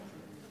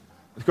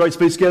It's great to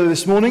be together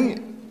this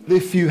morning.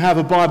 If you have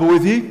a Bible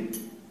with you,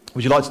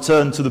 would you like to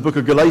turn to the book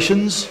of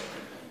Galatians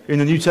in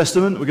the New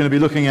Testament? We're going to be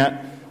looking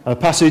at a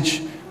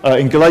passage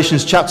in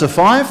Galatians chapter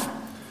 5.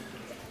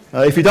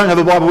 If you don't have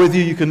a Bible with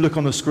you, you can look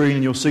on the screen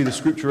and you'll see the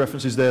scripture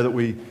references there that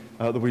we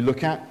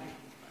look at.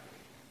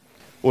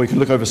 Or you can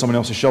look over someone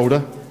else's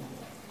shoulder.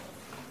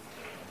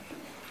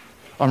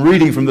 I'm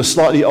reading from the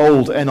slightly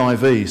old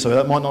NIV, so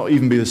that might not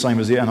even be the same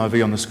as the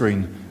NIV on the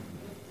screen.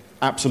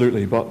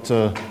 Absolutely, but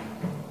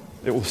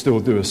it will still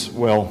do us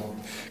well.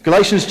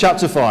 Galatians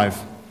chapter 5,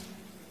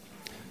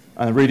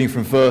 and reading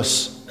from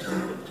verse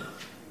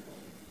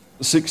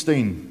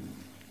 16.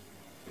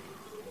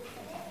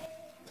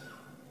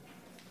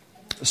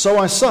 So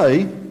I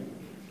say,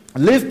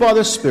 live by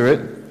the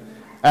Spirit,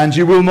 and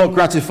you will not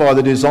gratify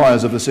the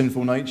desires of the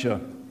sinful nature.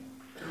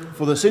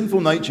 For the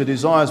sinful nature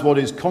desires what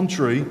is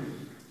contrary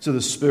to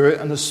the Spirit,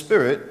 and the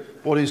Spirit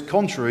what is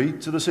contrary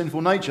to the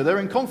sinful nature. They're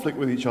in conflict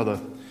with each other,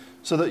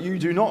 so that you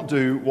do not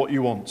do what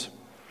you want.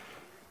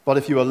 But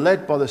if you are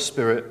led by the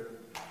Spirit,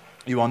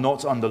 you are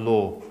not under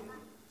law.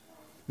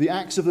 The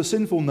acts of the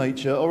sinful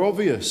nature are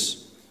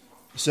obvious: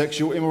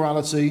 sexual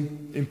immorality,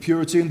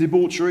 impurity and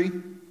debauchery,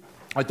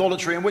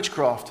 idolatry and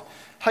witchcraft,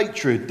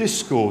 hatred,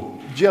 discord,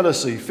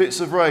 jealousy,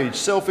 fits of rage,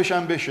 selfish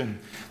ambition,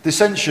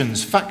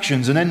 dissensions,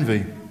 factions and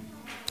envy,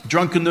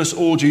 drunkenness,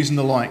 orgies and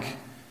the like.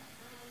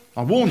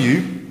 I warn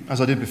you,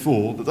 as I did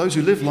before, that those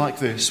who live like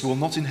this will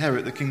not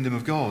inherit the kingdom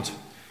of God.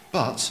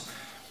 But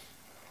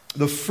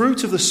the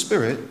fruit of the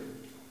Spirit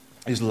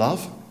is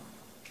love,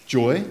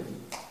 joy,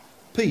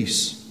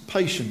 peace,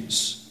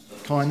 patience,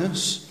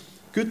 kindness,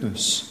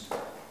 goodness,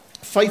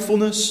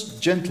 faithfulness,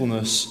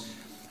 gentleness,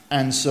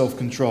 and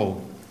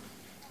self-control.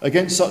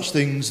 Against such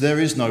things there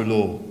is no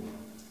law.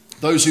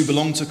 Those who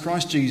belong to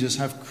Christ Jesus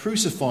have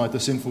crucified the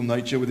sinful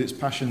nature with its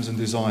passions and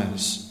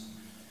desires.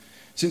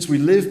 Since we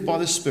live by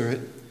the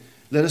Spirit,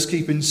 let us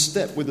keep in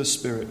step with the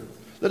Spirit.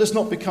 Let us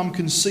not become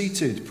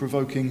conceited,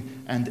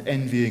 provoking and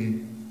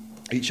envying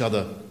each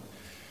other.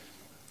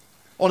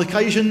 On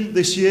occasion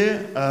this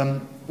year,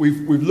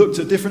 we've looked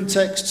at different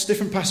texts,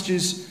 different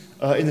passages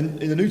in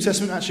the New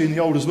Testament, actually in the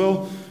Old as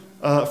well,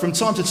 from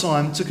time to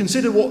time, to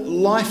consider what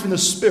life in the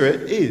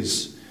Spirit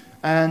is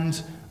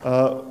and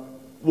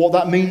what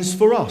that means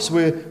for us.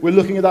 We're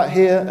looking at that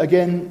here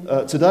again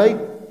today.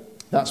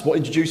 That's what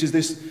introduces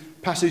this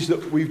passage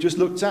that we've just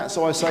looked at.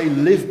 So I say,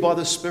 live by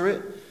the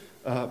Spirit.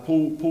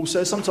 Paul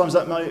says, sometimes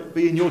that may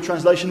be in your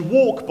translation,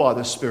 walk by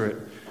the Spirit.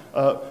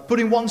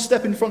 Putting one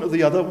step in front of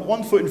the other,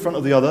 one foot in front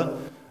of the other.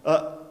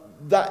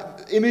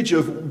 That image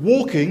of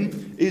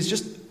walking is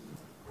just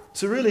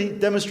to really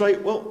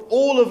demonstrate, well,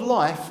 all of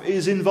life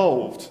is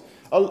involved.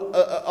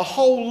 A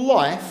whole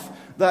life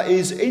that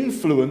is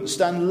influenced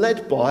and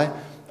led by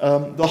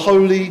the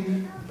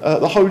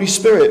Holy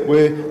Spirit.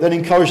 We're then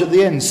encouraged at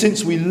the end,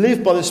 since we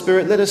live by the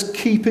Spirit, let us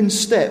keep in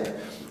step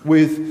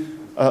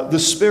with the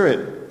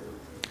Spirit.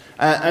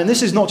 And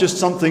this is not just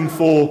something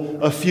for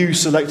a few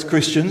select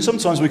Christians.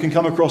 Sometimes we can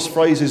come across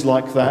phrases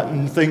like that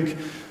and think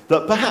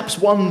that perhaps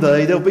one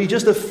day there'll be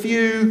just a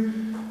few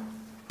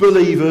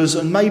believers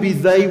and maybe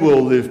they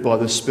will live by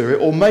the Spirit,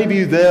 or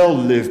maybe they'll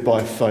live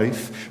by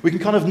faith. We can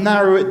kind of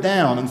narrow it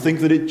down and think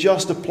that it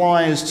just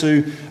applies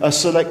to a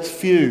select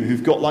few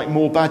who've got like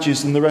more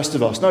badges than the rest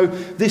of us. No,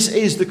 this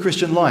is the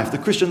Christian life. The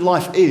Christian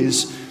life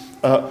is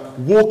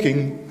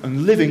walking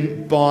and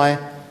living by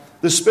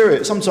the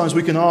Spirit. Sometimes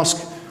we can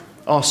ask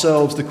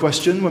ourselves the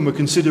question, when we're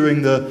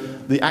considering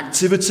the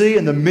activity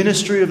and the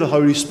ministry of the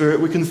Holy Spirit,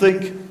 we can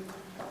think,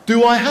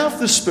 do I have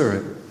the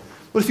Spirit?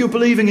 Well, if you're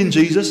believing in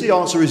Jesus, the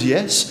answer is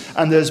yes,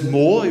 and there's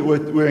more.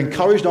 We're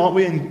encouraged, aren't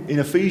we, in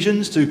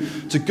Ephesians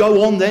to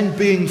go on then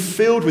being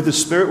filled with the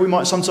Spirit. We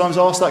might sometimes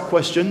ask that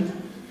question,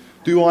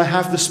 do I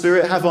have the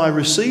Spirit? Have I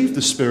received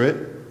the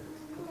Spirit?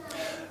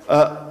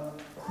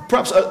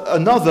 Perhaps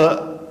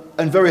another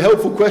and very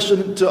helpful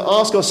question to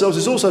ask ourselves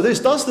is also this: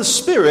 does the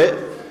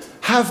Spirit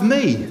have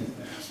me?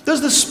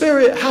 Does the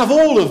Spirit have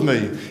all of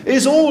me?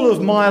 Is all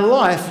of my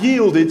life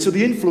yielded to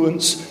the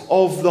influence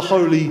of the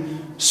Holy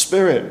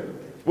Spirit?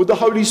 Would the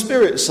Holy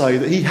Spirit say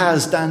that he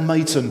has Dan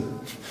Mayton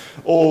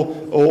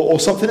or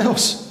something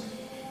else?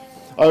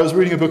 I was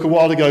reading a book a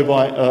while ago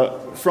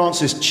by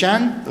Francis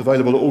Chan,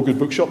 available at all good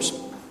bookshops,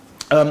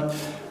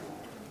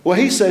 where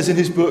he says in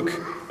his book,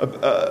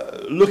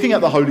 looking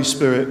at the Holy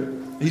Spirit,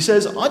 he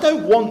says, I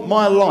don't want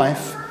my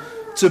life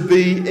to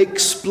be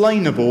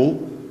explainable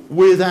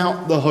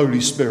without the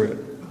Holy Spirit.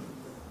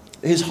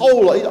 I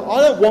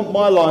don't want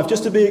my life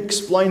just to be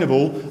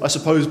explainable, I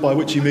suppose, by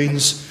which he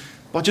means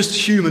by just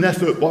human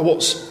effort, by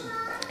what's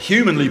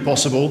humanly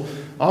possible.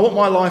 I want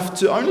my life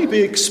to only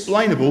be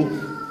explainable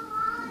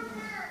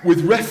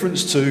with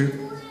reference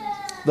to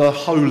the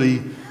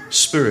Holy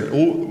Spirit.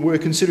 We're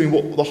considering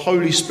what the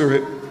Holy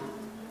Spirit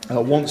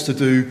wants to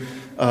do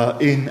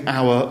in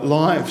our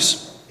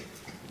lives.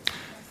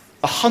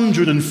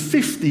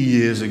 150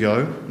 years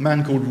ago, a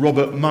man called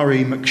Robert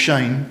Murray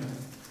McCheyne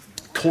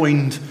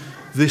coined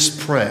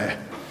this prayer.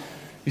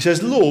 He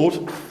says,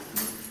 Lord,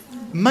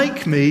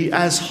 make me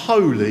as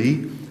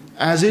holy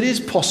as it is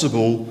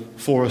possible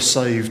for a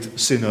saved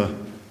sinner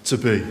to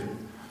be.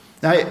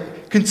 Now,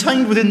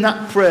 contained within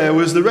that prayer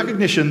was the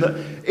recognition that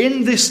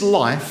in this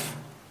life,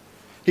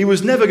 he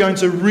was never going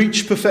to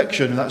reach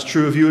perfection, and that's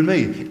true of you and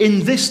me.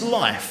 In this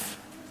life,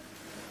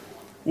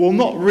 we'll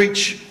not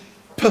reach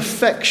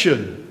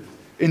perfection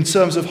in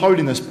terms of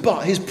holiness,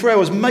 but his prayer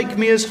was, make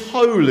me as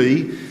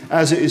holy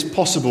as it is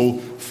possible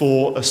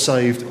for a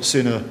saved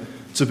sinner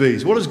to be.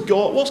 So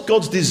what's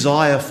God's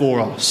desire for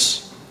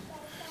us?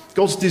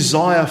 God's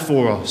desire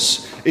for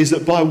us is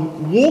that by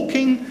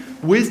walking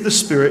with the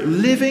Spirit,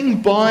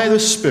 living by the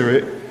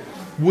Spirit,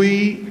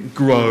 we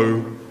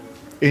grow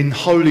in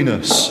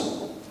holiness.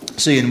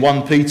 See in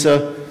 1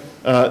 Peter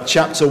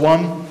chapter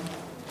 1,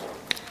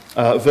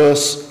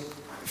 verse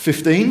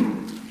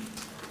 15.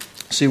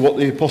 See what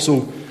the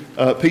Apostle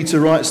Peter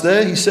writes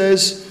there. He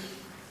says,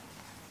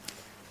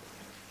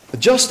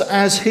 just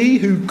as he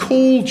who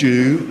called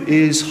you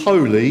is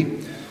holy,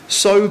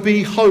 so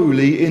be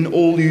holy in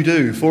all you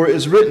do. For it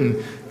is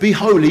written, be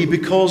holy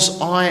because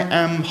I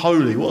am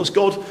holy. What is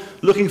God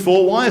looking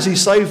for? Why has he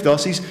saved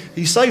us?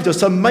 He saved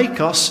us to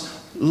make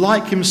us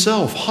like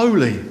himself,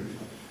 holy.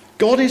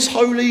 God is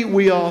holy.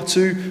 We are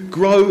to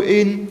grow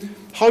in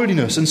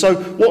holiness. And so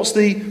what's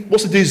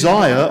the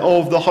desire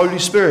of the Holy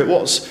Spirit?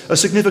 What's a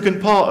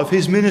significant part of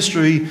his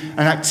ministry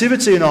and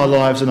activity in our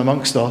lives and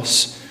amongst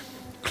us?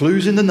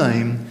 Clues in the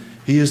name.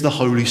 He is the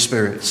Holy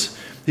Spirit.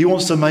 He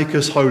wants to make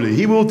us holy.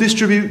 He will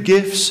distribute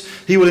gifts.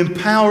 He will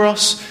empower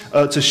us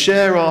to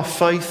share our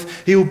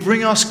faith. He will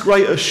bring us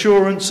great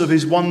assurance of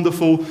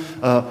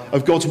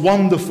of God's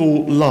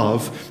wonderful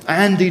love.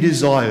 And he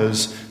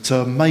desires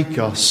to make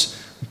us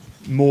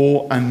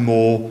more and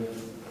more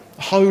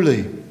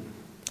holy.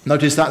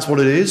 Notice that's what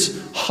it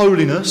is.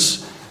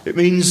 Holiness. It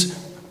means,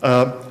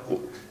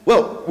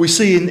 we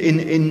see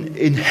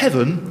in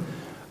heaven,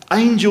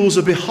 angels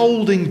are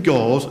beholding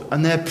God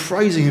and they're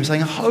praising him,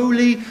 saying,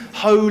 holy,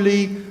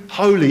 holy,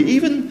 holy.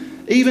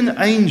 Even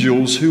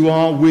angels who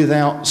are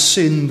without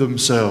sin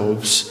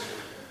themselves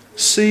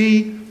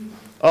see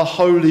a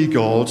holy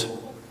God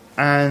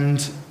and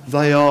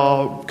they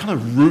are kind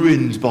of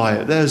ruined by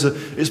it.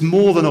 It's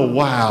more than a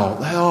wow.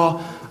 They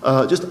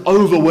are just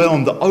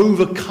overwhelmed,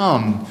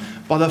 overcome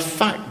by the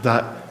fact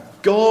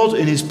that God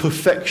in his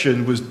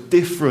perfection was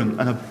different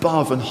and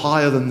above and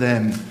higher than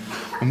them.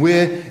 And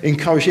we're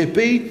encouraged here,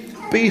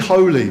 be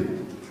holy.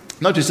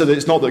 Notice that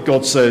it's not that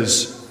God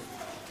says,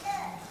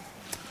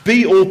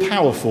 be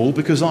all-powerful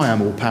because I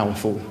am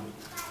all-powerful.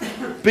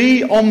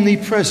 Be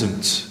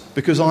omnipresent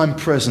because I'm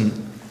present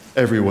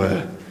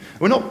everywhere.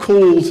 We're not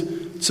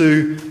called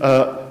to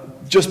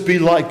just be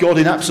like God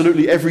in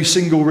absolutely every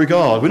single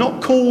regard. We're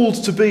not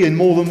called to be in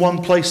more than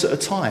one place at a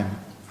time.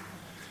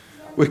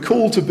 We're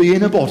called to be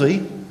in a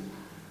body,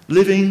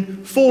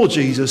 living for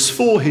Jesus,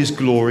 for his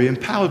glory,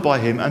 empowered by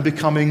him, and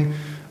becoming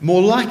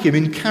more like him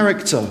in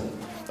character,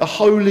 a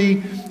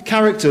holy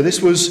character.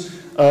 This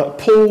was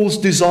Paul's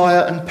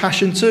desire and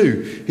passion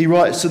too. He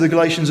writes to the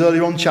Galatians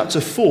earlier on, chapter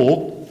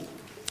 4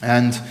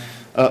 and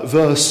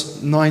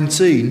verse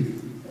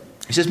 19.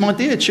 He says, my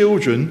dear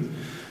children,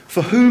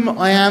 for whom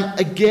I am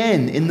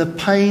again in the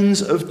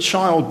pains of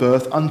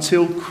childbirth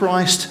until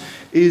Christ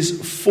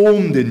is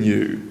formed in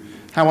you.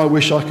 How I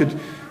wish I could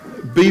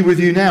be with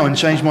you now and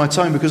change my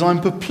tone, because I'm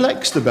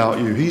perplexed about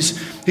you.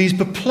 He's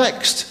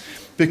perplexed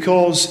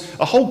because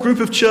a whole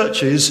group of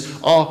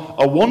churches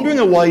are wandering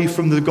away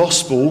from the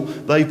gospel.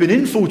 They've been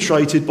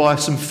infiltrated by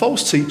some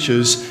false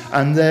teachers,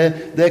 and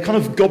they're kind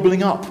of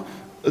gobbling up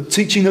a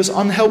teaching that's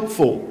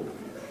unhelpful.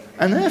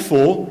 And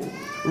therefore,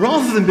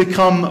 rather than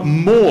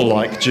become more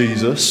like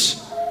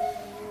Jesus,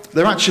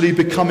 they're actually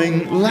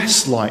becoming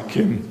less like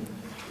him.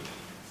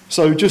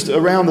 So just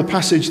around the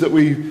passage that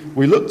we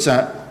looked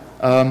at,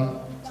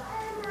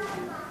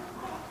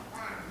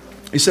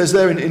 he says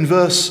there in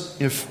verse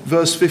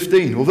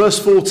 15, or verse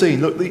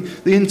 14, look,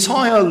 the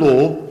entire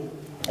law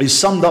is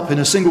summed up in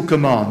a single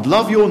command.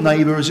 Love your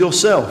neighbour as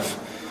yourself.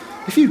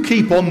 If you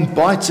keep on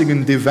biting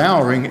and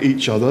devouring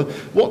each other,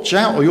 watch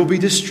out or you'll be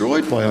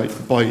destroyed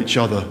by each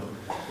other.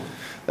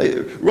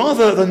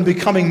 Rather than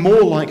becoming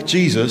more like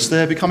Jesus,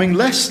 they're becoming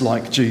less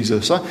like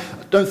Jesus. I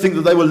don't think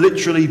that they were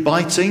literally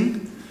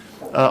biting.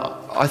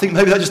 I think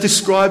maybe that just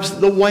describes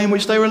the way in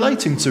which they're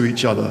relating to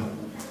each other.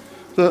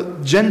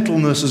 That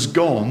gentleness has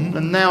gone,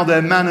 and now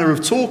their manner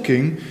of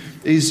talking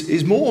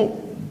is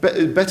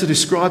better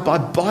described by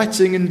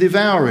biting and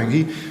devouring.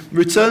 He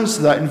returns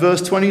to that in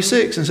verse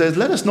 26 and says,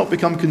 let us not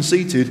become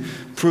conceited,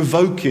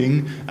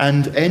 provoking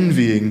and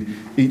envying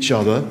each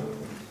other.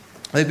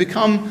 They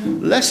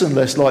become less and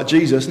less like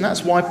Jesus, and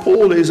that's why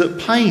Paul is at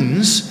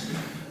pains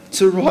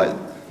to write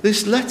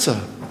this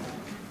letter.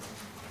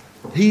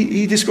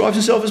 He describes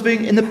himself as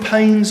being in the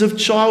pains of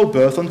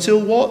childbirth until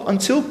what?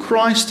 Until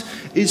Christ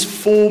is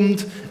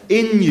formed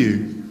in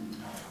you.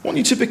 I want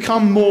you to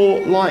become more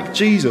like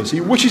Jesus.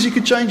 He wishes he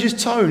could change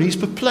his tone. He's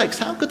perplexed.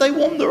 How could they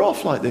wander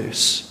off like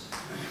this?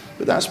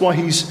 But that's why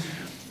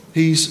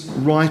he's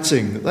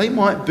writing, that they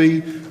might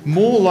be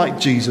more like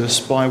Jesus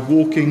by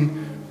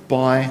walking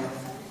by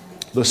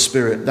the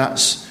Spirit.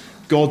 That's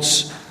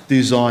God's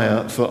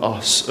desire for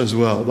us as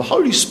well. The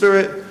Holy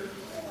Spirit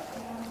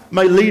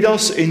may lead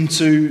us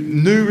into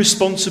new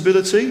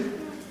responsibility,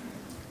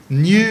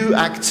 new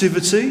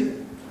activity.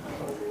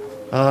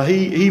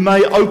 He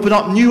may open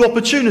up new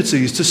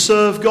opportunities to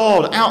serve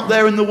God out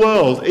there in the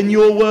world, in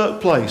your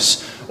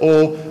workplace,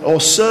 or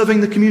serving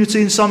the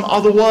community in some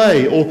other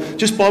way, or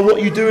just by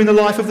what you do in the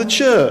life of the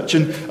church,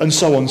 and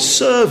so on.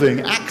 Serving,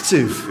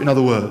 active, in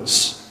other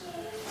words.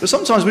 But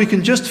sometimes we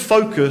can just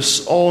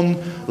focus on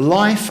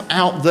life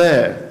out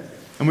there.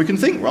 And we can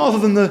think, rather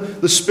than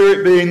the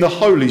Spirit being the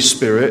Holy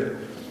Spirit,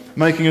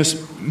 making us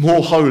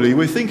more holy,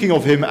 we're thinking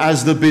of him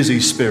as the busy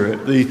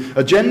Spirit. The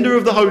agenda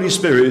of the Holy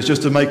Spirit is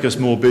just to make us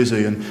more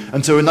busy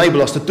and to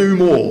enable us to do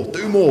more.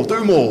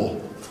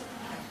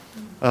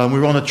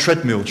 We're on a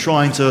treadmill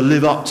trying to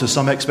live up to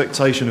some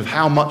expectation of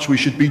how much we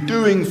should be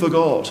doing for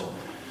God.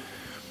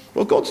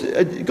 Well,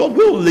 God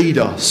will lead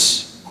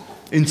us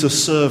into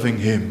serving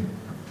him.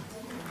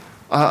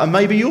 And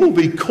maybe you'll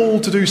be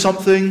called to do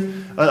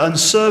something and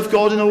serve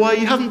God in a way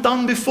you haven't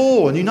done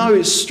before. And you know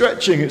it's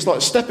stretching. It's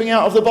like stepping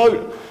out of the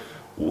boat.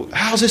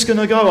 How's this going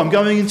to go? I'm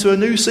going into a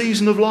new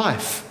season of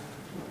life.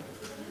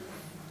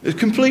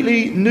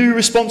 Completely new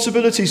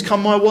responsibilities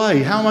come my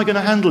way. How am I going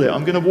to handle it?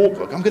 I'm going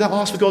to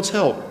ask for God's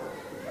help.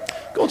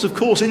 God's, of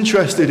course,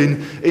 interested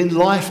in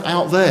life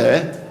out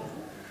there.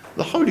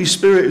 The Holy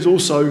Spirit is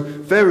also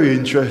very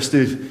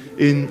interested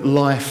in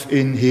life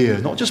in here.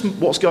 Not just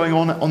what's going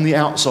on the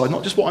outside,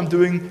 not just what I'm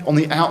doing on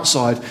the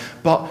outside,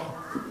 but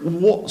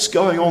what's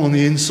going on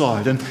the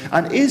inside.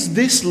 And is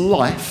this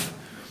life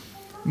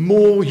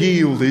more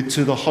yielded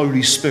to the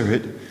Holy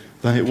Spirit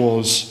than it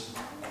was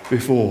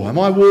before? Am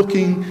I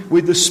walking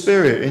with the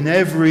Spirit in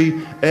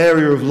every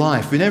area of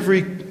life, in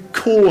every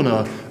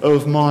corner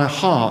of my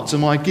heart?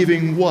 Am I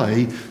giving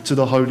way to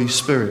the Holy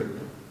Spirit?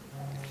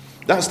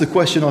 That's the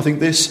question I think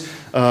this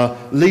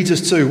leads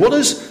us to. What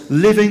does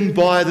living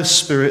by the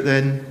Spirit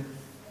then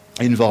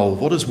involve?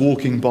 What does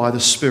walking by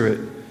the Spirit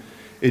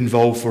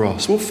involve for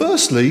us? Well,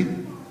 firstly,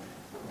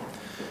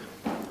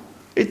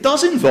 it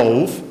does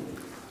involve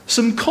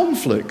some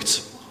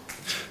conflict.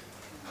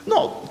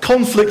 Not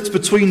conflict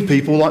between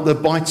people like the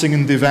biting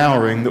and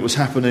devouring that was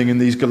happening in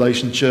these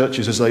Galatian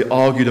churches as they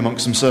argued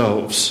amongst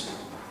themselves.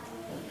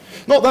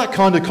 Not that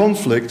kind of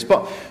conflict,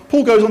 but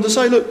Paul goes on to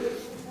say, look,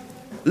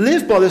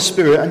 live by the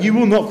Spirit and you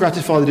will not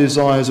gratify the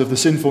desires of the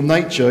sinful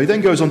nature. He then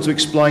goes on to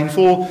explain,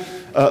 for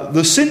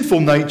the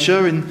sinful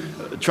nature, in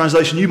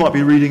translation you might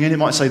be reading in, it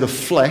might say the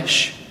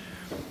flesh.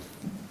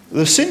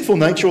 The sinful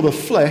nature, or the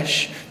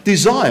flesh,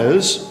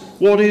 desires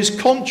what is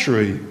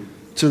contrary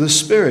to the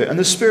Spirit, and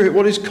the Spirit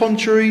what is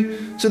contrary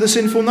to the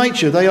sinful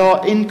nature. They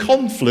are in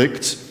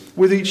conflict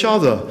with each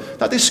other.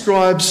 That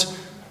describes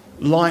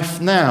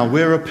life now.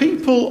 We're a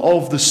people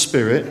of the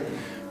Spirit,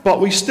 but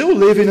we still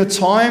live in a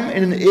time,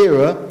 in an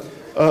era,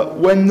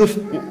 when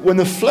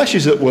the flesh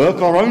is at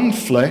work, our own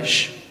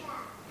flesh,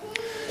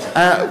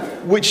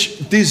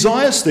 which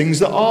desires things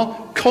that are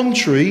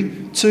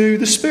contrary to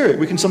the Spirit.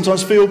 We can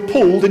sometimes feel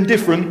pulled in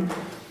different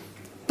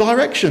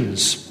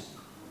directions.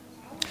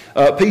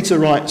 Peter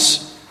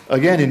writes,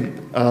 again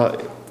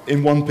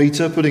in 1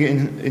 Peter, putting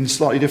it in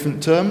slightly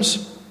different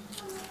terms.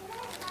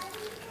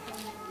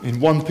 In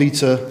 1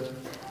 Peter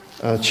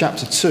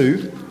chapter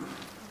 2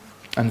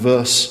 and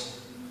verse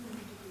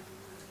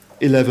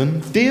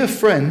 11, "Dear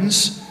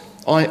friends,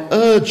 I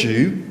urge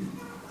you,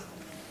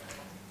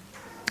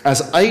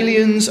 as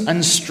aliens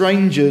and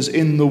strangers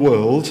in the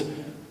world,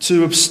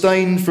 to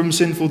abstain from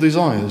sinful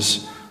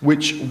desires,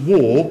 which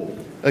war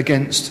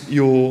against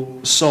your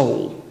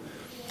soul."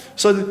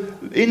 So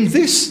in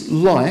this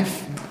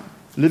life,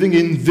 living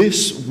in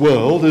this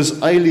world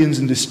as aliens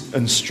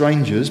and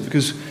strangers,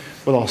 because,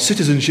 well, our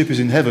citizenship is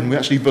in heaven, we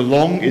actually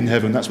belong in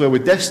heaven, that's where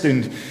we're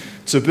destined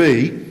to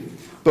be.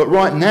 But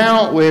right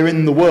now we're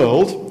in the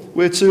world,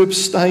 we're to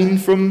abstain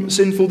from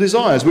sinful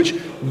desires, which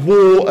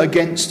war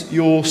against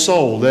your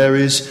soul.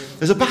 There's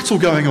a battle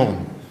going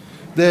on.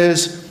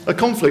 There's a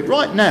conflict.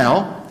 Right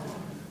now,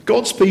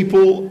 God's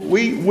people,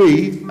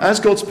 we as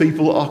God's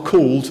people are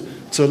called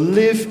to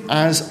live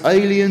as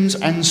aliens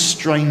and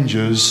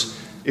strangers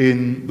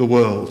in the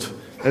world.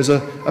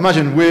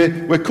 Imagine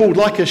we're called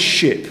like a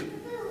ship.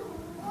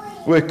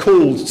 We're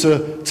called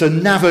to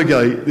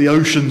navigate the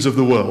oceans of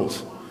the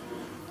world.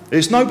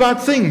 It's no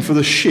bad thing for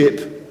the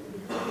ship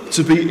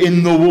to be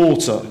in the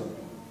water.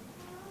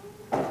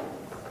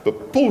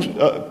 But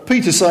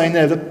Peter's saying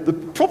there that the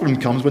problem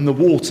comes when the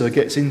water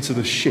gets into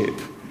the ship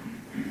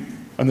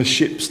and the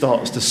ship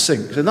starts to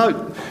sink. So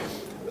no,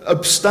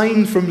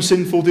 abstain from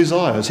sinful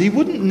desires. He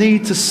wouldn't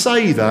need to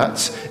say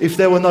that if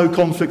there were no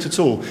conflict at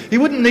all. He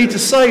wouldn't need to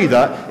say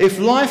that if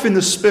life in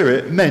the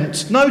Spirit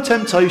meant no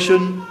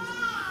temptation,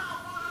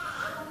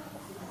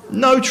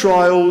 no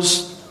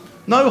trials,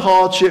 no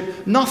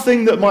hardship,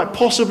 nothing that might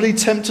possibly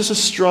tempt us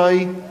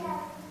astray.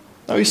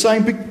 No, he's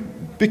saying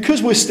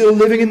because we're still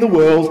living in the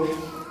world,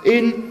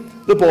 in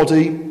the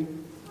body,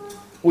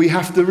 we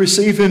have to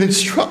receive an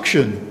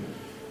instruction.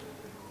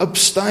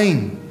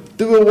 Abstain.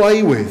 Do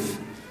away with.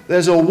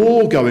 There's a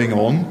war going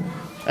on,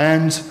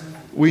 and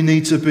we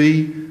need to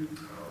be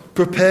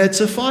prepared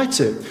to fight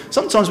it.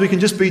 Sometimes we can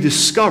just be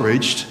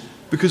discouraged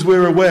because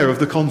we're aware of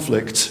the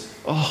conflict.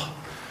 Oh,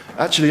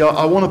 actually,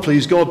 I want to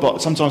please God,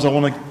 but sometimes I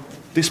want to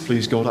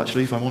displease God,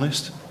 actually, if I'm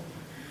honest.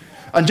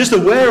 And just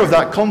aware of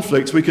that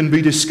conflict, we can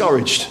be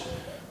discouraged.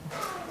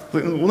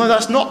 Well, no,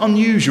 that's not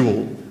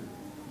unusual.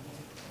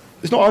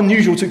 It's not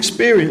unusual to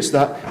experience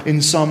that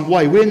in some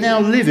way. We're now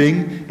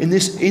living in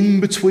this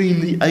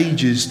in-between the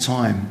ages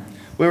time,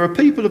 where a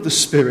people of the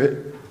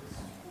Spirit,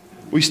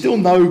 we still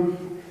know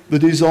the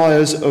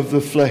desires of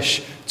the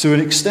flesh to an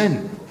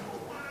extent.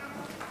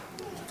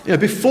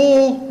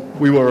 Before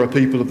we were a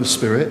people of the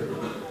Spirit,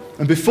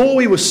 and before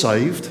we were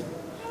saved,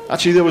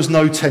 actually there was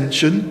no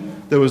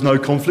tension, there was no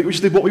conflict, we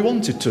just did what we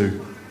wanted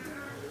to.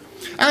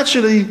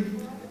 Actually,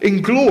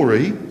 in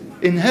glory,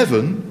 in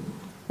heaven,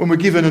 when we're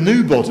given a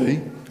new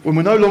body, when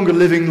we're no longer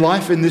living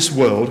life in this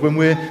world, when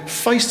we're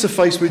face to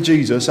face with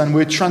Jesus and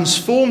we're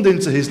transformed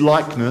into his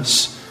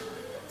likeness,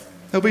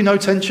 there'll be no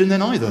tension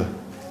then either.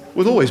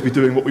 We'll always be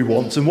doing what we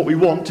want, and what we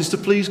want is to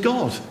please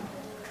God.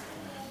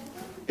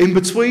 In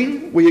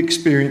between, we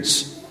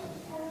experience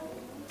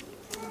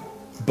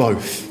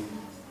both.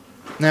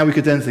 Now we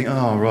could then think,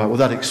 oh, right, well,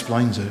 that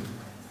explains it.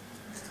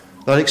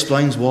 That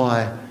explains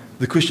why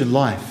the Christian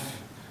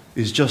life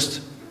is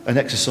just an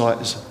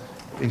exercise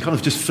in kind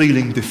of just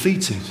feeling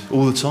defeated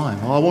all the time.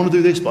 Oh, I want to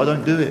do this, but I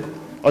don't do it.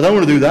 I don't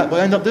want to do that, but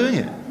I end up doing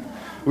it.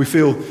 We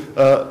feel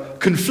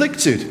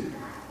conflicted.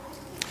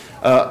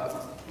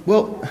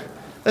 Well,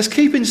 let's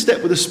keep in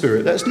step with the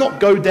Spirit. Let's not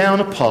go down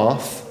a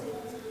path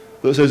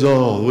that says,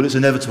 oh, well, it's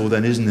inevitable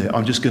then, isn't it?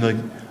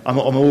 I'm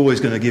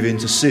always going to give in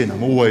to sin.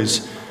 I'm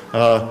always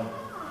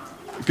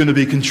going to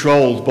be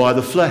controlled by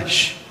the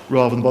flesh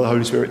rather than by the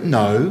Holy Spirit.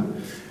 No.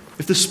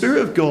 If the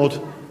Spirit of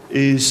God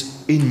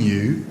is in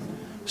you,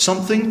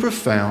 something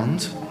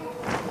profound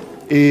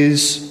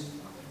is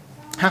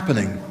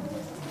happening.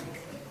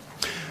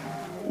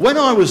 When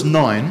I was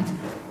 9,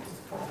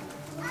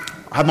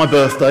 I had my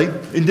birthday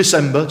in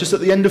December, just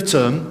at the end of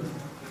term,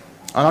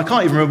 and I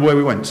can't even remember where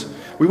we went.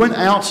 We went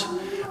out.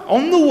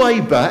 On the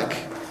way back,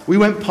 we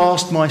went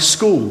past my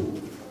school,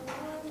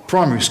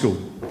 primary school,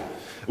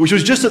 which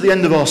was just at the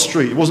end of our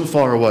street. It wasn't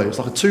far away. It was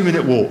like a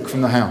 2-minute walk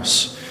from the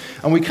house.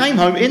 And we came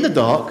home in the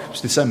dark, it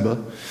was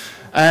December,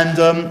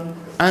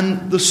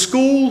 and the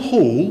school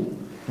hall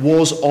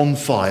was on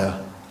fire,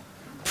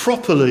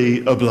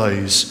 properly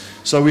ablaze.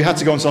 So we had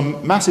to go on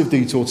some massive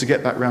detour to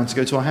get back round to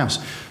go to our house.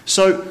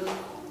 So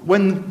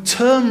when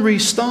term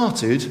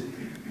restarted,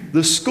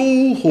 the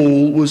school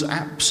hall was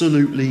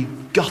absolutely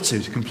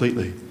gutted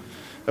completely.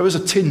 It was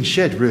a tin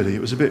shed, really.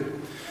 It was a bit...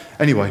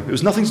 Anyway, it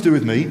was nothing to do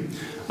with me.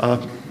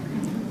 But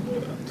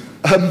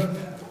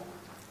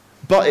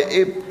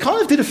it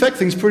kind of did affect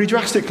things pretty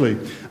drastically.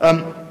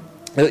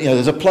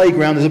 There's a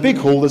playground, there's a big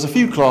hall, there's a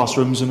few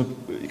classrooms and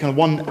kind of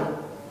one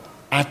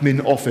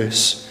admin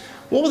office.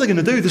 What were they going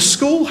to do? The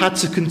school had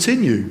to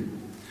continue.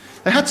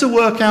 They had to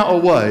work out a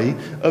way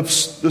of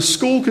the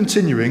school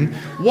continuing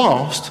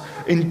whilst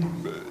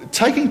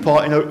taking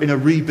part in a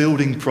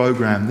rebuilding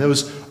program. There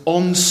was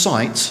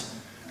on-site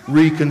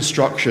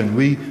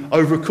reconstruction.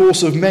 Over a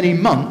course of many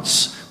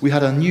months, we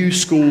had a new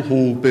school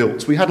hall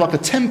built. We had like a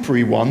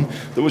temporary one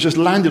that was just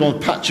landed on a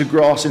patch of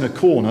grass in a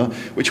corner,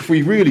 which if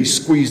we really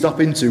squeezed up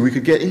into, we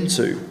could get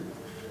into.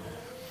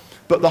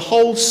 But the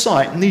whole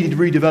site needed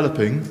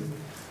redeveloping,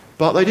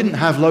 but they didn't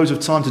have loads of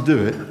time to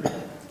do it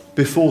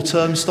before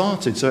term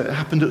started, so it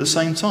happened at the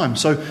same time.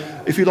 So,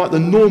 if you like, the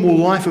normal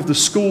life of the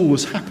school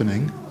was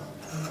happening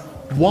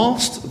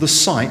whilst the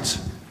site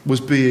was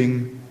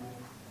being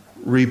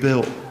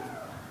rebuilt,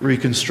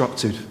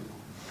 reconstructed,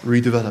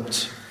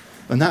 redeveloped.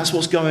 And that's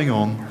what's going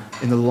on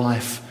in the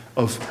life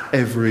of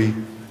every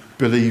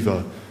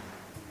believer.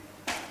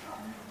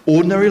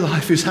 Ordinary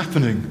life is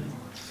happening.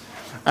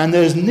 And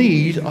there's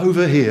need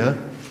over here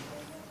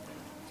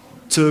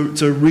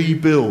to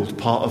rebuild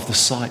part of the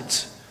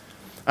site.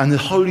 And the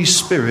Holy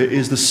Spirit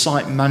is the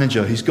site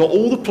manager. He's got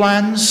all the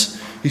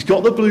plans. He's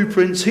got the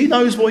blueprints. He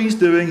knows what he's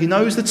doing. He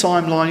knows the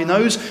timeline. He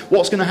knows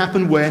what's going to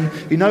happen when.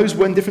 He knows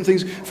when different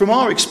things. From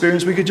our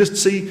experience, we could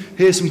just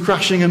hear some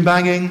crashing and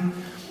banging.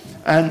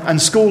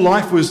 And school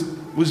life was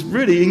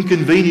really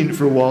inconvenient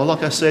for a while.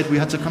 Like I said, we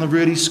had to kind of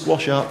really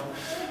squash up.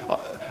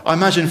 I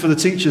imagine for the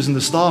teachers and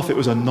the staff, it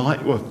was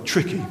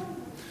tricky.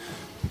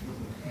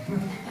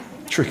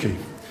 Tricky.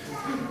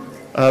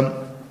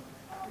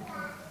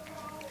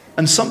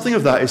 And something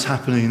of that is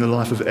happening in the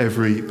life of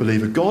every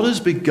believer. God has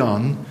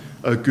begun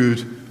a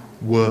good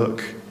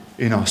work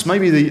in us.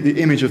 Maybe the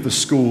image of the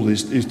school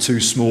is too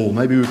small.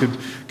 Maybe we could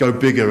go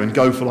bigger and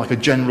go for like a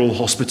general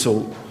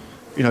hospital.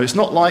 It's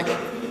not like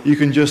you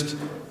can just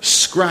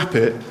scrap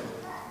it,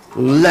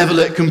 level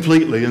it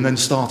completely and then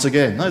start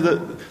again. No,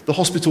 the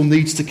hospital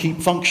needs to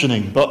keep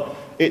functioning, but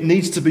it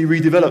needs to be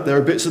redeveloped. There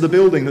are bits of the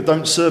building that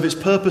don't serve its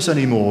purpose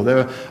anymore. There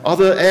are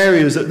other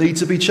areas that need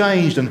to be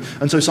changed.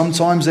 And so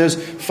sometimes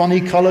there's funny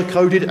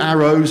colour-coded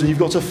arrows and you've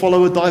got to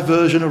follow a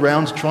diversion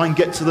around to try and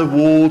get to the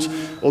ward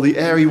or the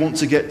area you want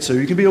to get to.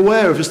 You can be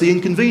aware of just the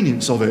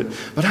inconvenience of it.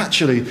 But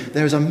actually,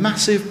 there is a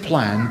massive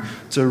plan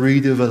to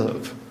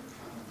redevelop.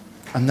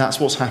 And that's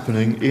what's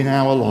happening in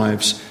our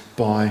lives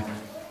by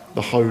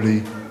the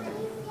Holy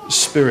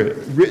Spirit.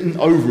 Written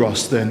over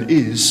us then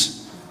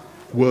is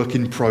work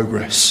in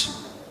progress.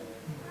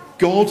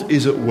 God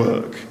is at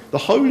work. The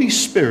Holy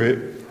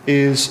Spirit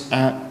is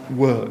at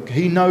work.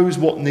 He knows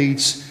what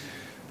needs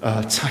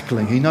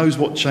tackling. He knows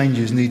what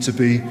changes need to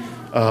be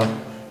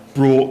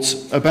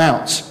brought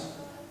about.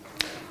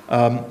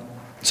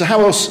 So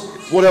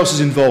what else is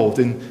involved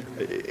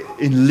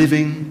in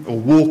living or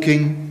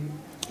walking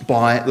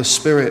by the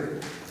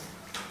Spirit?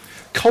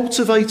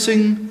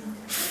 Cultivating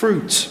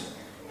fruit.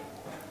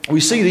 We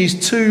see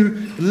these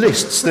two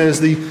lists. There's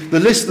the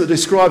list that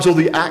describes all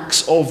the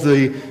acts of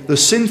the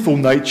sinful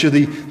nature.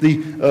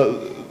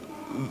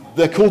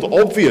 They're called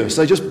obvious.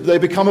 They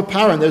become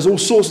apparent. There's all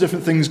sorts of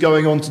different things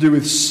going on to do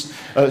with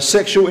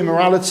sexual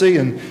immorality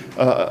and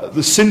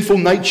the sinful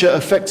nature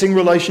affecting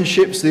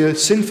relationships, the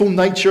sinful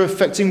nature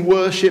affecting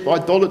worship,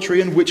 idolatry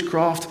and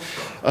witchcraft,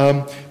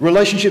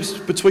 relationships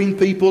between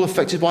people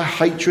affected by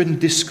hatred and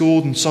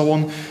discord and so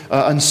on,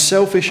 and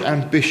selfish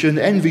ambition,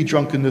 envy,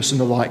 drunkenness and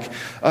the like.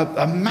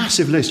 A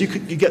massive list. You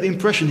get the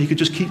impression you could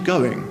just keep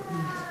going.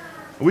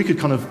 We could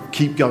kind of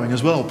keep going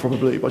as well,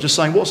 probably, by just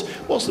saying, what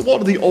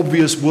are the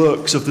obvious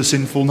works of the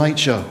sinful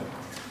nature?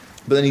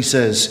 But then he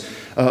says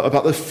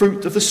about the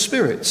fruit of the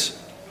Spirit.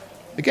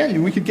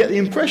 Again, we could get the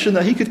impression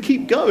that he could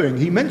keep going.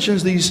 He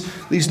mentions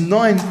these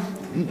nine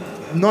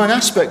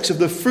aspects of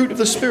the fruit of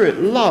the Spirit: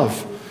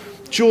 love,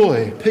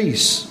 joy,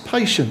 peace,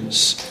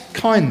 patience,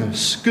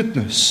 kindness,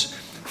 goodness,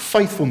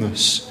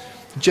 faithfulness,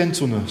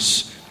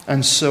 gentleness,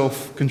 and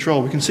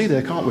self-control. We can see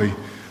there, can't we?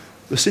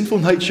 The sinful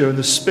nature and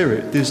the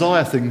Spirit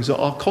desire things that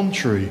are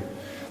contrary.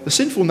 The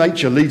sinful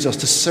nature leads us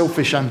to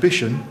selfish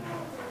ambition.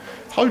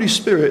 Holy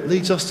Spirit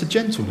leads us to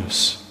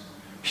gentleness,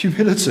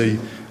 humility,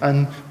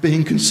 and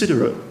being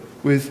considerate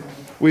with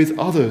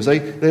others.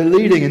 They're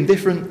leading in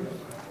different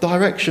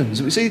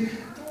directions. We see,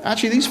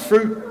 actually, these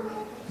fruit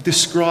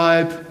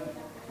describe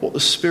what the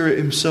Spirit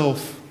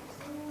himself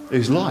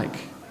is like.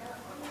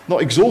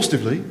 Not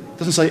exhaustively.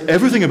 Doesn't say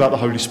everything about the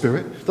Holy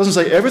Spirit. Doesn't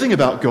say everything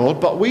about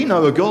God, but we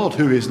know a God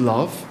who is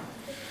love,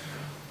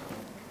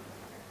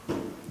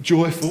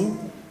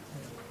 joyful,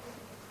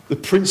 the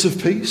Prince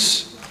of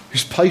Peace,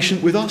 who's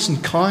patient with us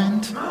and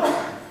kind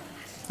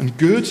and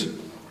good,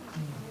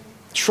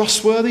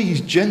 trustworthy.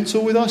 He's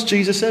gentle with us.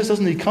 Jesus says,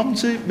 doesn't he? Come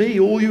to me,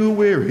 all you are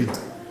weary.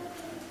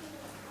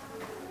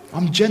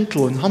 I'm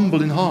gentle and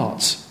humble in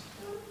heart.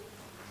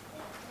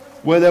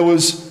 Where there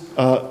was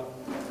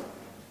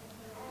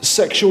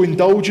sexual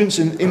indulgence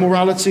and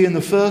immorality in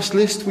the first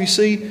list, we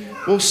see,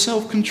 well,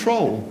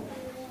 self-control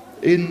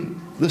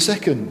in the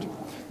second.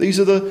 These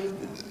are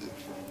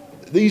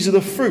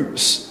the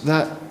fruits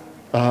that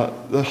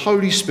the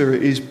Holy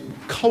Spirit is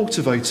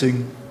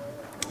cultivating,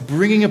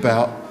 bringing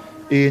about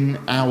in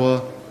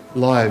our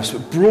lives. A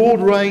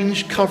broad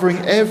range covering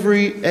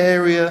every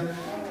area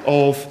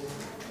of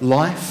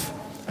life,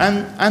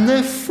 and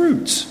their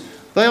fruit.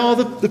 They are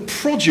the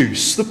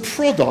produce, the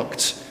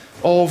product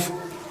of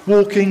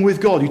walking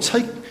with God. You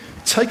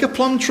take a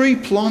plum tree,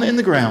 plant it in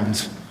the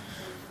ground,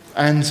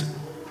 and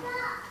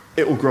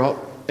it will grow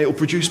up, it will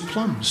produce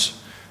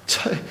plums.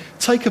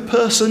 Take a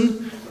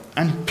person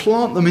and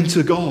plant them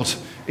into God,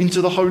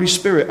 into the Holy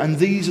Spirit, and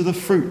these are the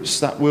fruits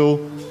that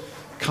will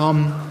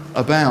come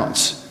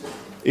about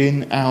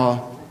in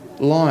our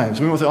lives.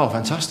 We might think, oh,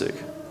 fantastic.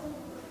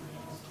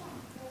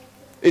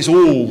 It's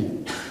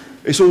all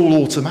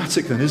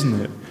automatic then,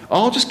 isn't it?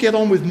 I'll just get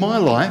on with my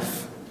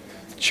life,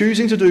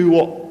 choosing to do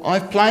what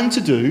I've planned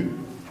to do,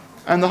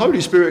 and the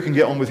Holy Spirit can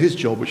get on with his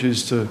job, which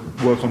is to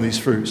work on these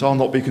fruits. I'll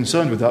not be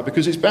concerned with that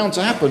because it's bound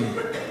to happen.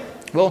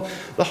 Well,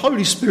 the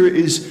Holy Spirit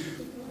is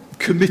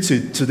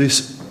committed to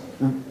this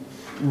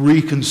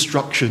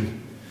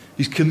reconstruction.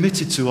 He's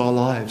committed to our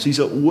lives. He's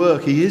at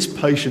work. He is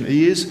patient.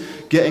 He is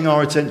getting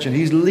our attention.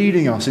 He's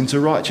leading us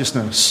into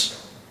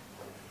righteousness.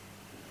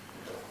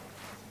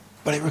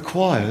 But it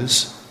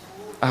requires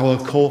our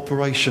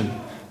cooperation,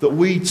 that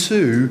we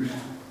too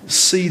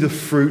see the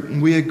fruit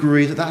and we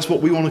agree that that's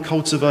what we want to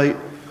cultivate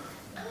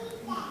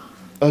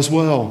as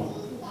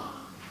well.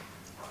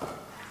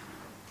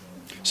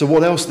 So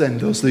what else then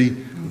does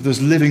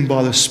living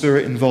by the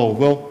Spirit involve?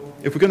 Well,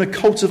 if we're going to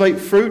cultivate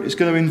fruit, it's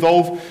going to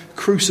involve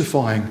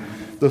crucifying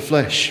the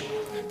flesh.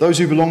 Those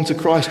who belong to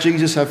Christ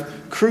Jesus have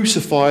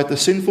crucified the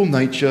sinful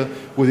nature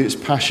with its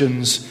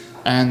passions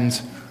and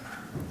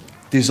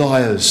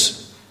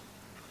desires.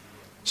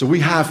 So we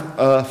have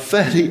a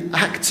fairly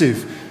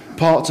active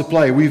part to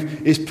play.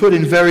 It's put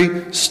in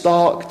very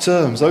stark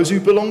terms. Those who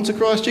belong to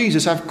Christ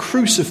Jesus have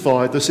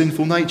crucified the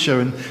sinful nature.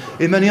 And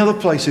in many other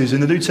places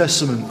in the New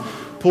Testament,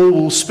 Paul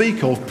will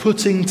speak of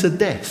putting to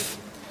death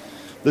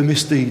the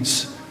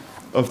misdeeds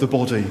of the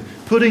body,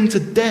 putting to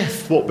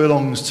death what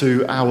belongs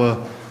to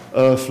our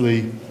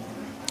earthly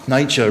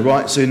nature.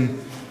 Writes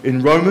in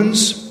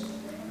Romans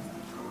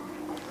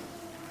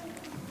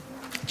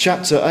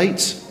chapter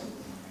 8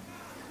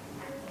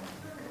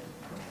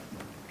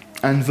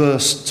 and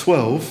verse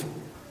 12,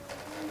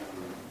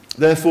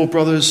 therefore,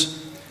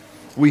 brothers,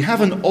 we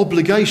have an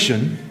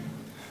obligation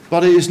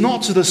But it is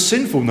not to the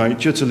sinful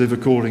nature to live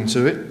according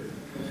to it.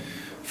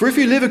 For if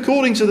you live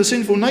according to the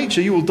sinful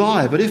nature, you will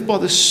die. But if by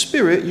the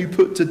Spirit you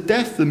put to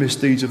death the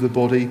misdeeds of the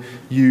body,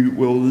 you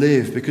will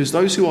live. Because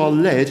those who are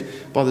led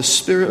by the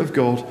Spirit of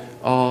God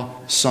are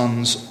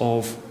sons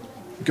of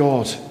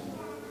God.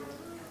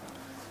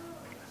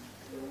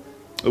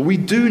 We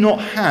do not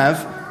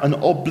have an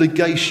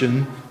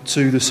obligation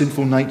to the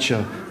sinful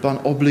nature, but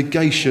an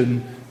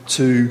obligation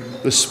to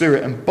the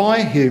Spirit. And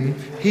by him,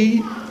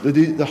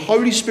 the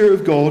Holy Spirit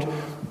of God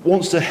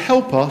wants to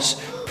help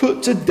us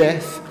put to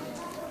death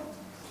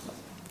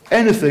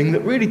anything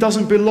that really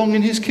doesn't belong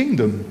in his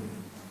kingdom.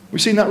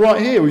 We've seen that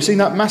right here. We've seen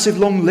that massive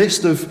long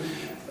list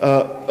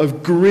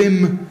of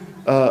grim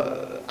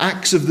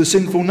acts of the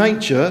sinful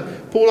nature.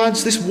 Paul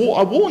adds this: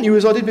 I warn you,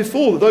 as I did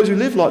before, that those who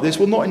live like this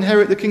will not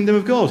inherit the kingdom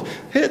of God.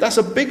 Here, that's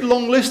a big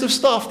long list of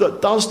stuff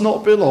that does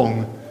not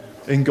belong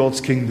in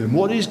God's kingdom.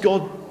 What is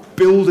God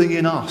building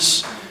in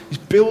us? He's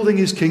building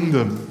his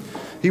kingdom.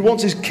 He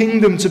wants his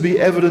kingdom to be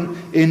evident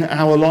in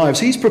our lives.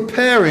 He's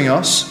preparing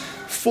us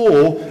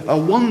for a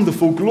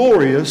wonderful,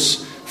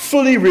 glorious,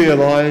 fully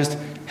realised,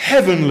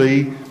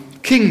 heavenly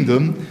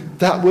kingdom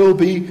that will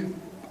be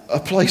a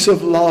place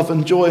of love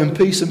and joy and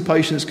peace and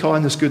patience,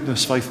 kindness,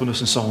 goodness, faithfulness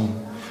and so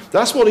on.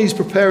 That's what he's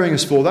preparing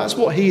us for. That's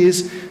what he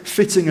is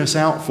fitting us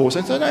out for.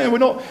 So no, we're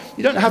not.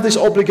 You don't have this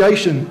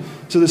obligation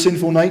to the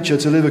sinful nature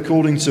to live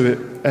according to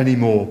it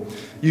anymore.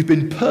 You've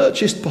been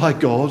purchased by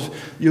God.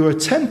 You're a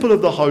temple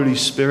of the Holy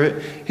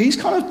Spirit.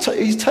 He's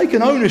he's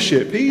taken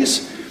ownership.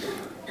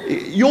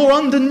 You're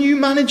under new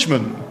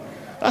management.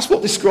 That's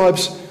what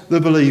describes the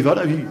believer. I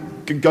don't know if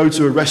you can go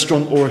to a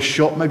restaurant or a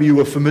shop. Maybe you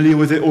were familiar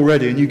with it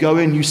already, and you go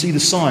in, you see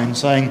the sign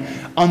saying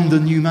under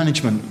new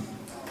management.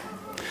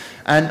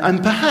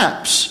 And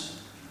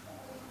perhaps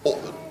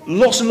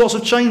lots and lots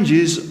of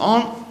changes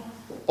aren't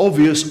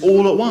obvious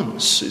all at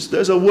once.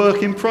 There's a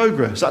work in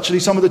progress. Actually,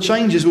 some of the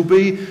changes will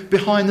be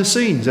behind the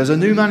scenes. There's a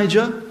new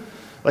manager.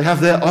 They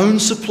have their own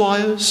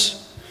suppliers.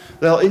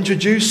 They'll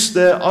introduce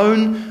their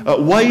own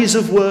ways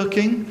of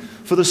working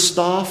for the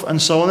staff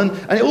and so on.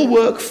 And it will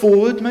work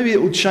forward. Maybe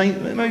it will change.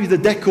 Maybe the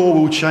decor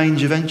will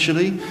change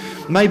eventually.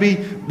 Maybe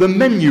the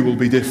menu will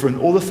be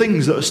different, or the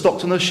things that are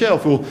stocked on the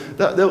shelf,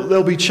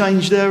 they'll be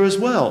changed there as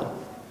well.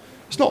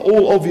 It's not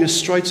all obvious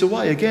straight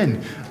away.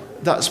 Again,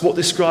 that's what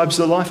describes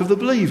the life of the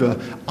believer.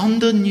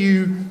 Under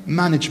new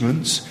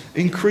management,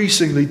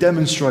 increasingly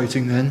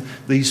demonstrating then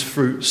these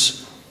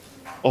fruits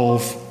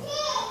of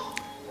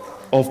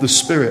the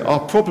Spirit.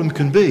 Our problem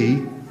can be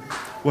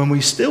when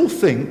we still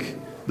think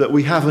that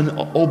we have an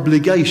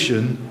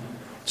obligation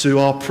to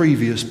our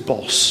previous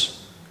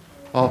boss,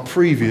 our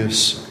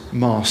previous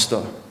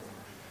master.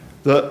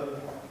 That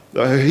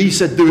he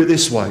said do it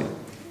this way.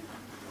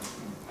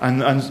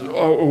 And I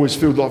always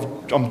feel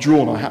like I'm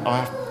drawn.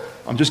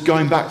 I'm just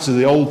going back to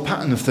the old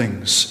pattern of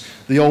things,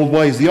 the old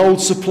ways, the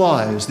old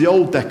suppliers, the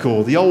old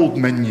decor, the old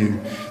menu,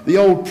 the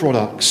old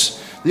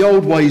products, the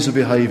old ways of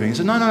behaving.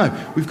 So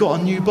no, we've got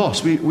a new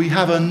boss. We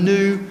have a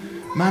new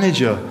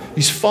manager.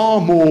 He's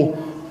far more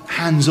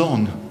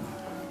hands-on.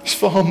 He's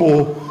far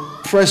more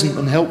present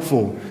and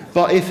helpful.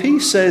 But if he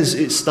says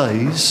it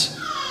stays,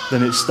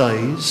 then it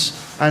stays.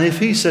 And if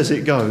he says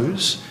it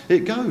goes, it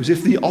goes.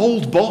 If the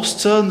old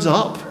boss turns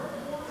up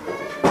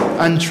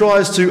and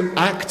tries to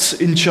act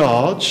in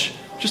charge,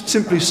 just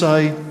simply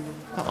say,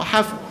 I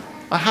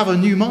have a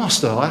new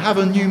master, I have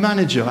a new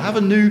manager, I have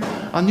a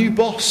new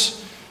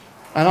boss,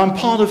 and I'm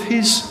part of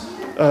his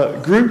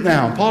group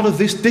now, I'm part of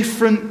this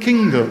different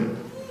kingdom.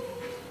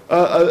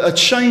 A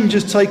change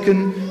has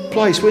taken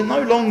place. We're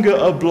no longer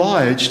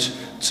obliged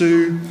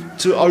to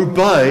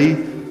obey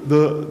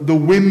the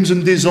whims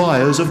and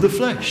desires of the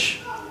flesh.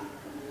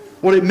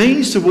 What it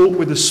means to walk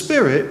with the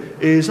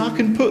Spirit is I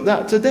can put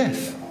that to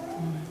death.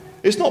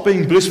 It's not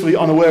being blissfully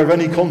unaware of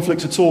any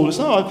conflict at all. It's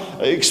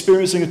not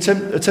experiencing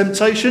a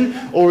temptation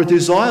or a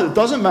desire that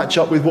doesn't match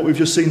up with what we've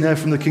just seen there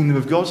from the kingdom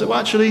of God. So well,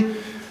 actually,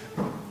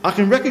 I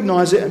can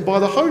recognise it, and by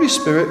the Holy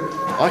Spirit,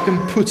 I can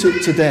put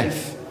it to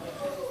death.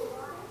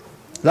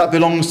 That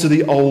belongs to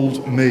the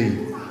old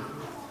me.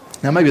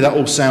 Now, maybe that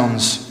all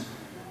sounds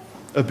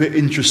a bit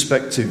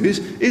introspective.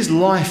 Is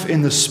life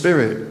in the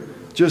Spirit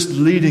just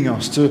leading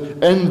us to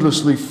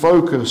endlessly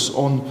focus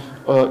on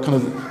kind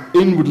of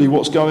inwardly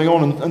what's going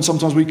on, and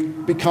sometimes we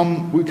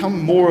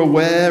become more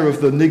aware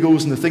of the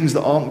niggles and the things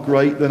that aren't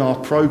great than our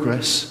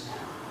progress?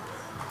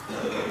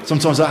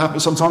 Sometimes that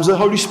happens. Sometimes the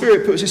Holy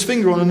Spirit puts his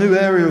finger on a new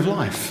area of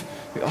life.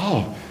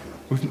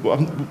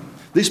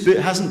 This bit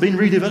hasn't been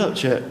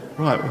redeveloped yet.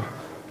 Right,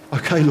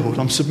 okay, Lord,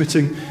 I'm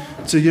submitting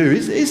to you.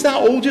 Is that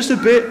all just a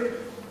bit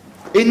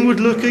inward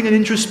looking and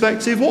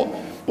introspective?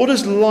 What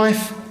does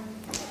life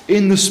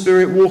in the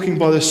Spirit, walking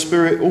by the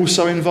Spirit,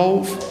 also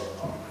involve?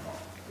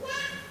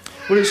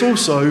 Well, it's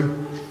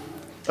also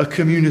a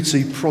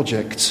community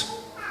project.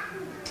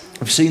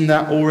 I've seen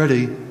that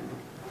already.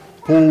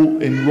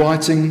 Paul, in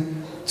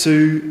writing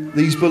to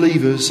these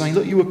believers, saying,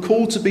 look, you were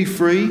called to be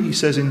free, he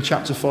says in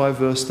chapter 5,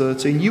 verse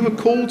 13. You were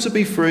called to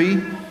be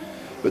free,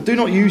 but do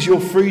not use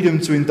your freedom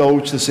to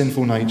indulge the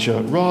sinful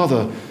nature.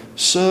 Rather,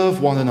 serve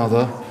one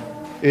another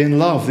in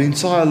love. The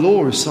entire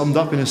law is summed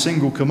up in a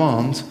single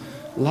command: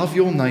 love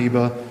your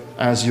neighbour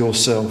as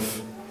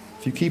yourself.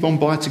 If you keep on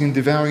biting and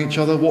devouring each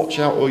other, watch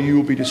out or you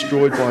will be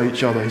destroyed by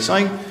each other. He's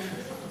saying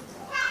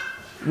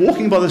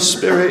walking by the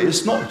Spirit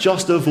is not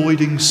just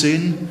avoiding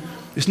sin.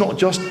 It's not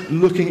just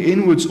looking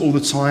inwards all the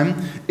time.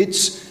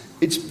 It's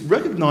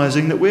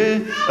recognising that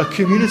we're a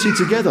community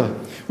together.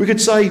 We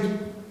could say,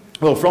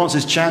 well,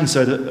 Francis Chan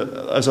said,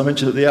 as I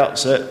mentioned at the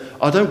outset,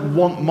 I don't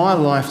want my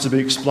life to be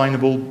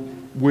explainable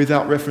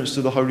without reference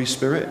to the Holy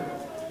Spirit.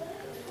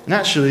 And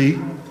actually,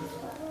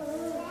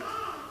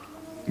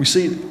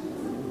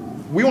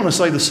 we want to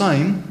say the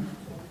same,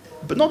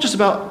 but not just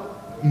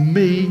about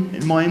me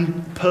in my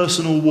own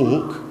personal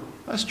walk.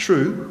 That's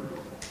true.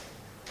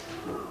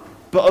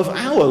 But of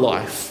our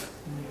life,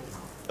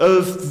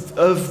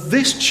 of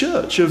this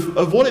church,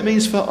 of what it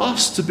means for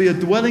us to be a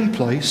dwelling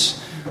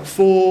place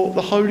for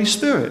the Holy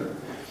Spirit.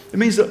 It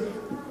means that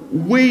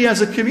we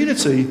as a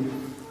community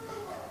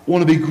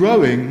want to be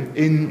growing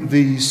in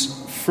these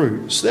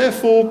fruits.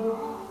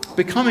 Therefore,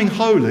 becoming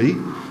holy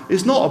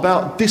is not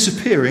about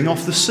disappearing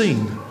off the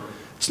scene.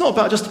 It's not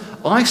about just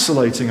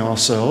isolating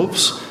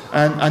ourselves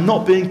and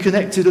not being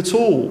connected at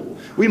all.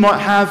 We might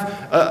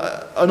have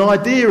an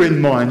idea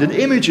in mind, an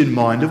image in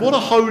mind of what a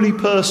holy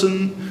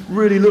person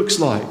really looks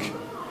like.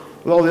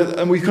 Well,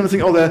 and we kind of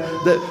think,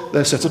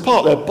 they're set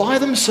apart. They're by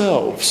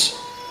themselves.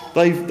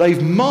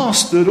 They've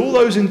mastered all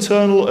those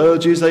internal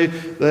urges.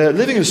 They're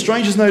living as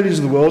strangers and aliens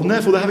in the world, and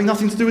therefore they're having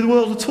nothing to do with the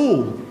world at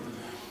all.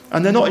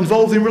 And they're not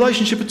involved in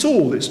relationship at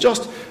all. It's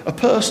just a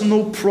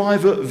personal,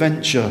 private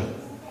venture.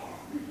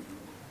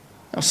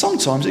 Now,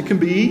 sometimes it can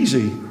be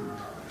easy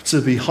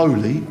to be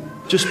holy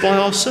just by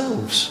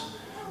ourselves,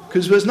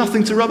 because there's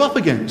nothing to rub up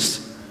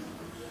against.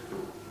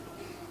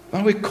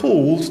 And we're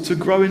called to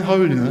grow in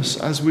holiness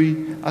as we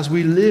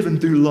live and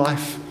do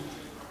life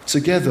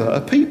together.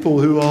 A people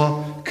who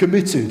are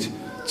committed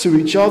to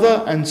each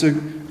other and to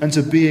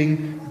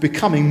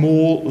becoming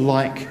more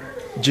like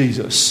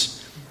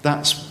Jesus.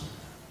 That's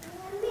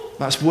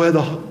where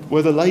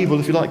the label,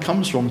 if you like,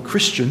 comes from.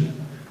 Christian,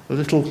 a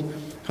little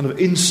kind of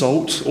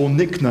insult or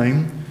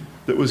nickname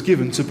that was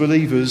given to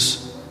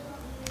believers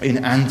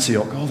in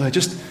Antioch. Oh, they're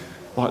just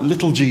like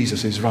little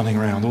Jesuses running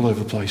around all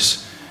over the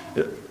place.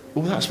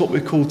 Well, that's what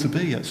we're called to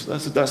be.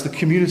 That's the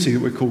community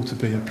that we're called to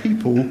be. A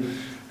people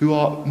who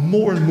are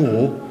more and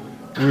more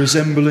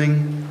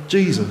resembling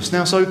Jesus.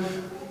 Now, so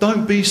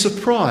don't be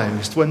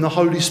surprised when the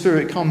Holy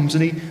Spirit comes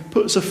and he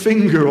puts a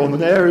finger on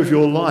an area of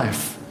your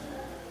life.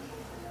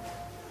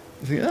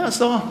 You think,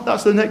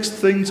 that's the next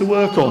thing to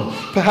work on.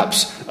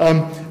 Perhaps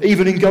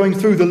even in going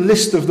through the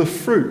list of the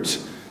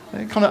fruit,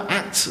 they kind of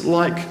act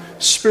like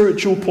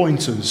spiritual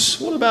pointers.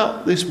 What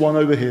about this one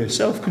over here?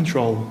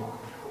 Self-control.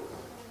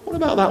 What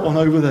about that one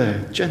over there?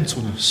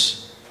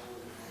 Gentleness.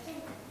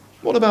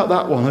 What about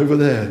that one over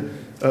there?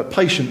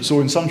 Patience,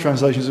 or in some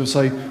translations it will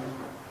say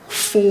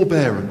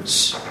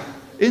forbearance.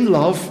 In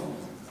love,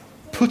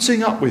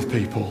 putting up with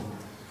people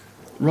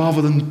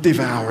rather than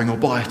devouring or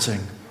biting.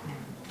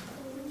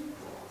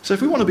 So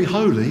if we want to be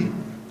holy,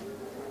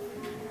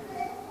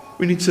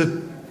 we need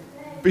to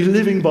be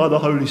living by the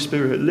Holy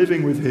Spirit,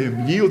 living with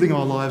him, yielding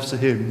our lives to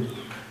him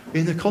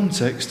in the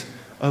context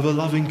of a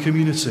loving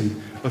community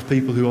of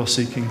people who are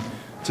seeking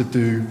to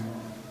do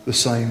the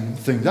same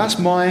thing. That's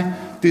my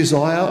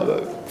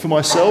desire for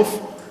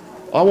myself.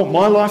 I want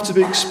my life to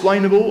be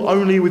explainable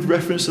only with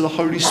reference to the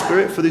Holy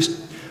Spirit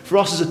for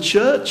us as a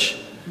church.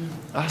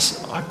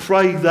 I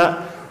pray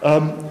that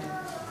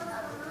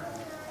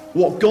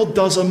what God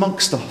does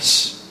amongst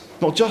us,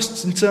 not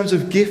just in terms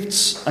of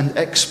gifts and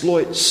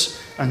exploits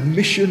and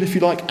mission, if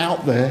you like,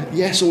 out there,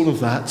 yes, all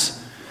of that,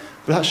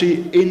 but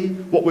actually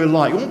in what we're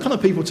like. I want kind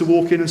of people to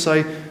walk in and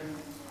say,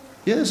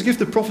 yeah, there's a gift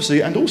of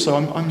prophecy, and also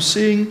I'm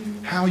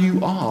seeing how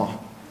you are.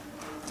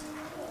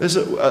 There's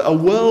a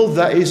world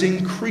that is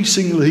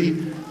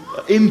increasingly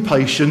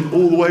impatient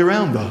all the way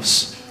around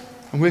us,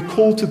 and we're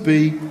called to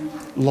be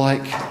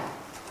like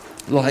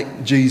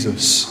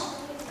Jesus.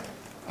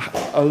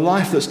 A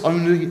life that's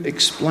only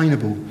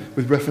explainable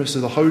with reference to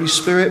the Holy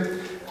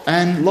Spirit,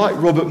 and like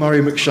Robert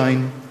Murray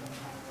McShane,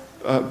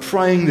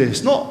 praying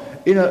this, not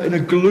in a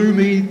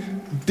gloomy,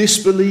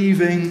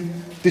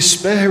 disbelieving,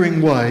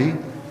 despairing way,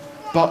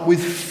 but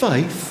with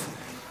faith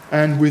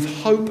and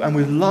with hope and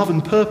with love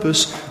and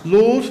purpose.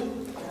 Lord,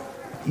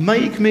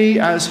 make me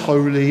as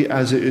holy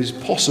as it is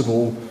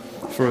possible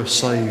for a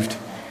saved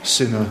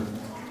sinner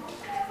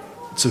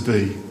to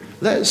be.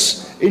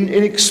 Let's, in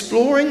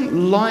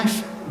exploring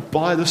life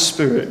by the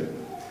Spirit,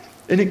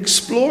 in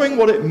exploring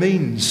what it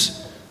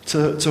means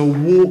to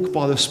walk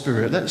by the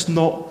Spirit, let's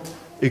not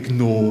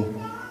ignore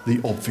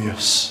the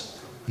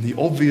obvious. And the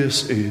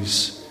obvious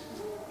is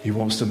he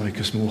wants to make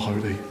us more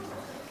holy.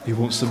 He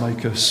wants to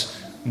make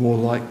us more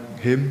like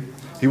him.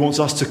 He wants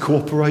us to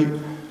cooperate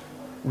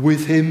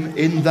with him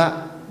in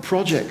that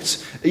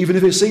project. Even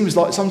if it seems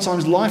like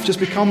sometimes life just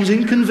becomes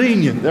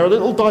inconvenient. There are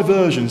little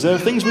diversions. There are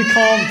things we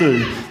can't do.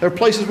 There are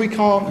places we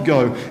can't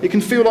go. It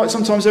can feel like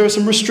sometimes there are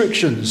some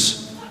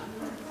restrictions.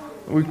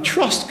 We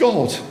trust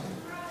God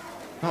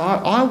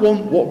I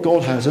want what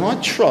God has, and I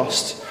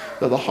trust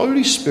that the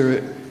Holy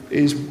Spirit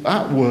is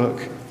at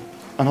work,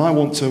 and I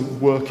want to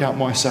work out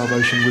my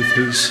salvation with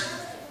his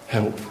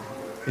help.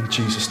 In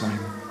Jesus' name.